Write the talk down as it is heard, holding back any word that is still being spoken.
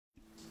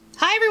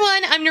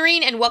everyone, I'm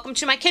Noreen and welcome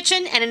to my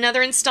kitchen and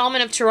another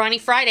installment of Torani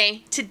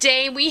Friday.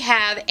 Today we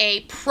have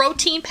a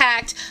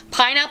protein-packed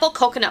pineapple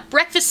coconut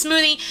breakfast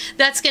smoothie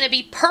that's going to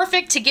be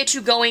perfect to get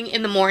you going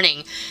in the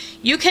morning.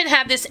 You can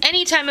have this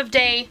any time of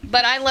day,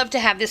 but I love to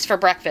have this for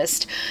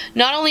breakfast.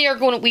 Not only are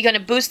we going to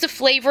boost the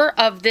flavor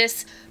of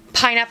this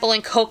pineapple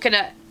and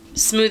coconut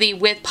smoothie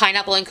with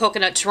pineapple and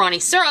coconut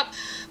Torani syrup,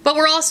 but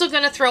we're also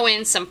going to throw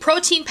in some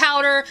protein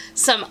powder,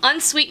 some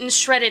unsweetened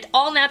shredded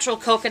all-natural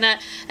coconut,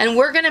 and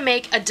we're going to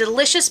make a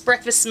delicious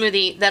breakfast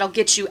smoothie that'll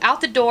get you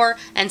out the door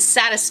and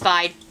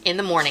satisfied in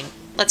the morning.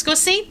 Let's go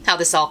see how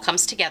this all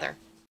comes together.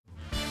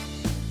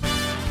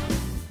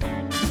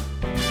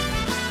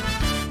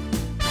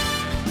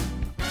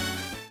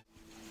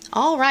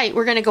 All right,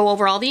 we're going to go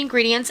over all the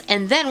ingredients,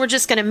 and then we're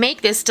just going to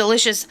make this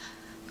delicious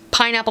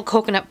pineapple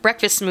coconut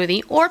breakfast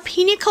smoothie, or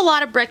pina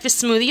colada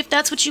breakfast smoothie, if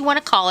that's what you want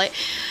to call it.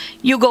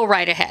 You go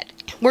right ahead.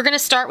 We're going to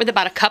start with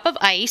about a cup of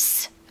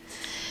ice,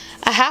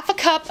 a half a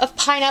cup of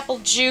pineapple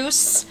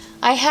juice.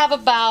 I have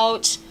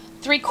about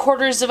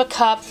 3/4 of a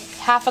cup,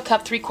 half a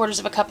cup, 3/4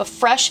 of a cup of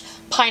fresh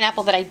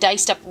pineapple that I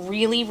diced up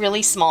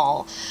really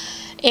small.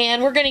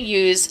 And we're going to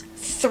use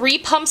 3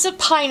 pumps of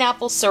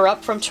pineapple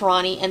syrup from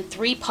Torani and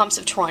 3 pumps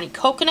of Torani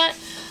coconut.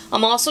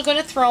 I'm also going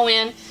to throw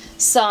in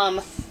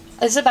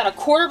this is about a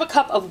 1/4 of a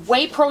cup of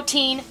whey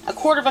protein, a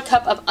 1/4 of a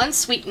cup of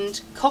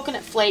unsweetened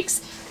coconut flakes.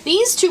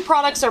 These two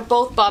products are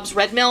both Bob's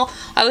Red Mill.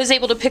 I was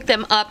able to pick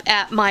them up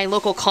at my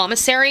local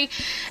commissary,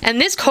 and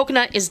this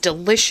coconut is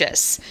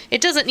delicious. It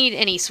doesn't need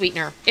any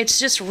sweetener. It's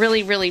just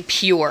really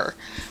pure.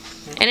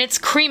 And it's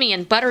creamy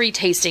and buttery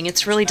tasting.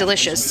 It's really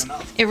delicious.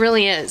 It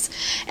really is.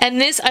 And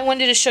this, I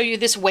wanted to show you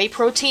this whey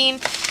protein.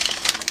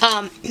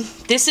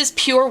 This is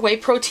pure whey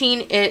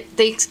protein.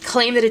 They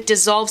claim that it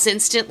dissolves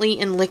instantly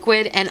in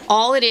liquid, and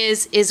all it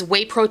is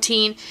whey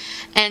protein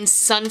and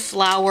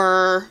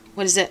sunflower,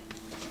 what is it?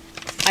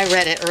 I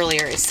read it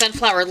earlier. It's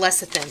sunflower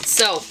lecithin.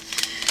 So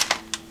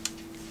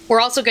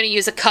we're also going to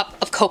use a cup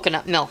of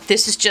coconut milk.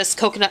 This is just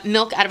coconut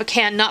milk out of a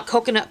can, not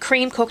coconut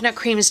cream. Coconut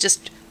cream is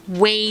just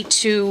way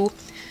too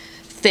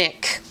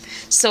thick.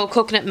 So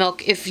coconut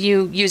milk, if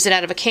you use it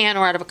out of a can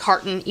or out of a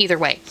carton, either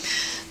way.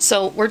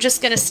 So we're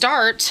just going to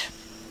start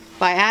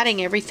by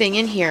adding everything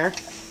in here.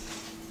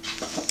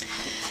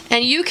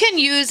 And you can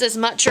use as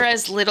much or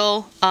as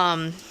little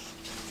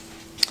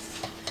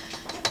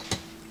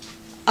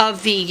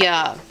of the,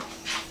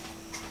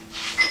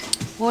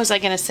 what was I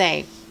going to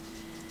say?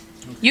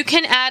 You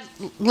can add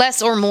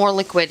less or more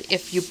liquid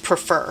if you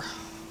prefer.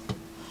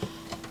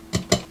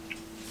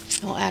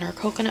 We'll add our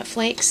coconut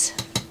flakes,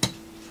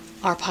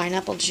 our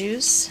pineapple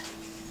juice,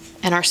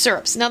 and our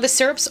syrups. Now the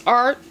syrups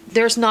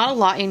there's not a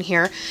lot in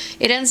here.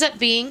 It ends up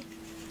being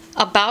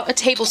about a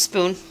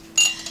tablespoon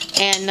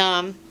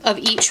and of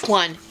each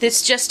one.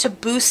 This just to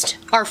boost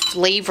our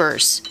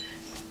flavors.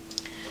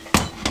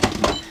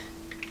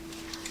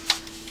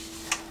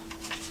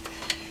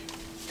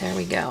 There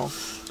we go.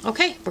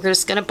 Okay, we're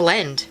just gonna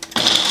blend.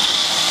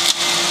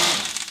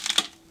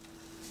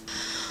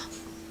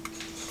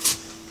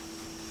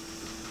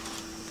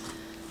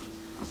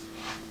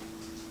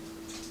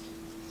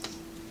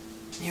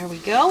 There we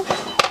go.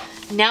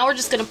 Now we're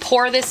just gonna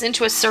pour this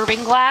into a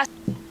serving glass.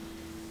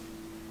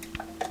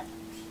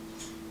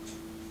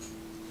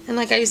 And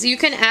like I said, you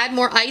can add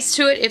more ice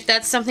to it if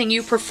that's something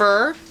you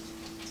prefer.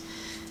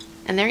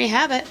 And there you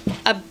have it.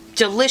 A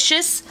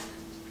delicious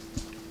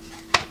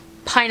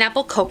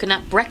pineapple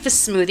coconut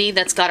breakfast smoothie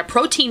that's got a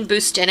protein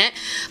boost in it.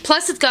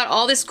 Plus it's got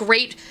all this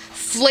great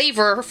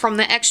flavor from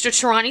the extra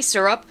Torani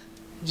syrup.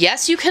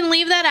 Yes, you can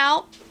leave that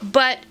out,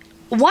 but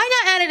why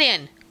not add it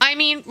in? I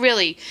mean,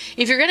 really,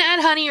 if you're going to add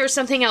honey or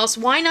something else,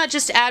 why not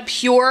just add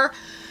pure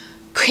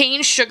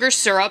cane sugar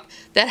syrup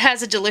that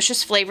has a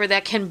delicious flavor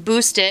that can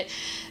boost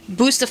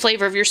the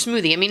flavor of your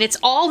smoothie. I mean, it's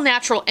all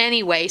natural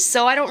anyway,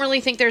 so I don't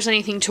really think there's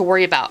anything to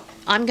worry about.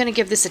 I'm going to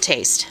give this a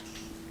taste.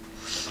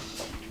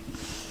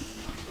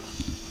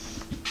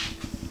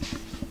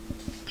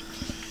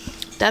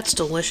 That's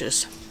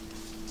delicious.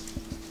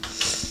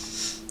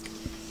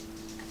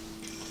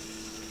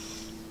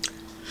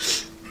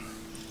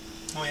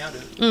 Oh yeah,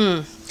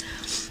 dude.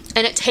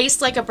 And it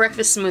tastes like a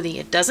breakfast smoothie.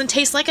 It doesn't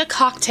taste like a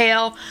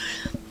cocktail.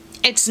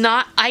 It's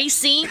not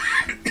icy.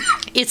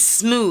 It's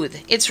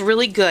smooth. It's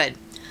really good.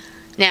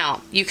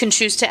 Now, you can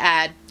choose to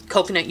add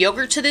coconut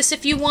yogurt to this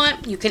if you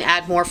want. You can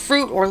add more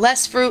fruit or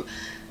less fruit.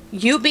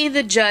 You be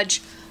the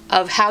judge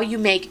of how you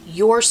make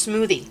your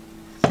smoothie.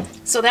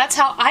 So that's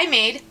how I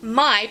made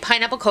my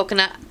pineapple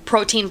coconut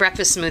protein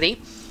breakfast smoothie.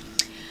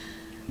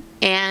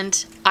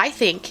 And I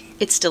think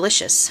it's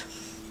delicious.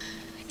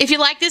 If you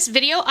like this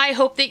video, I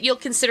hope that you'll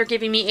consider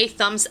giving me a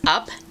thumbs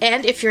up.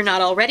 And if you're not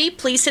already,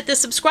 please hit the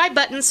subscribe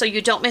button so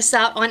you don't miss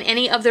out on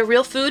any of the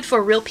real food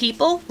for real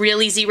people,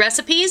 real easy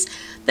recipes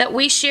that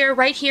we share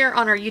right here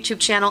on our YouTube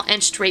channel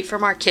and straight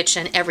from our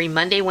kitchen every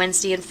Monday,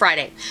 Wednesday, and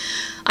Friday.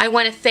 I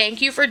want to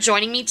thank you for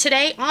joining me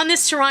today on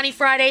this Torani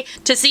Friday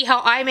to see how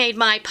I made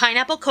my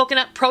pineapple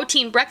coconut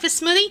protein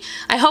breakfast smoothie.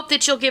 I hope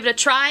that you'll give it a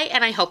try,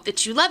 and I hope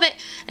that you love it.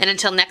 And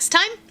until next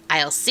time,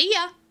 I'll see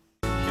ya.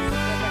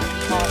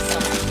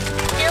 Awesome.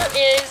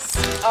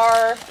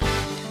 our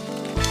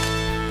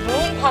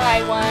moon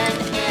pie one,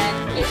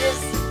 and it is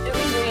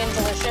ooey and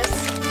delicious.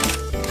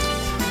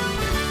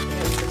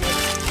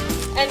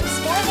 And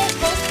s'mores are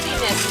supposed to be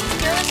missed.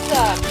 Here's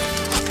the,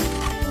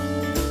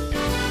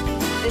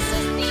 this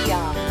is the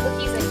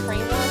cookies and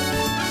cream one.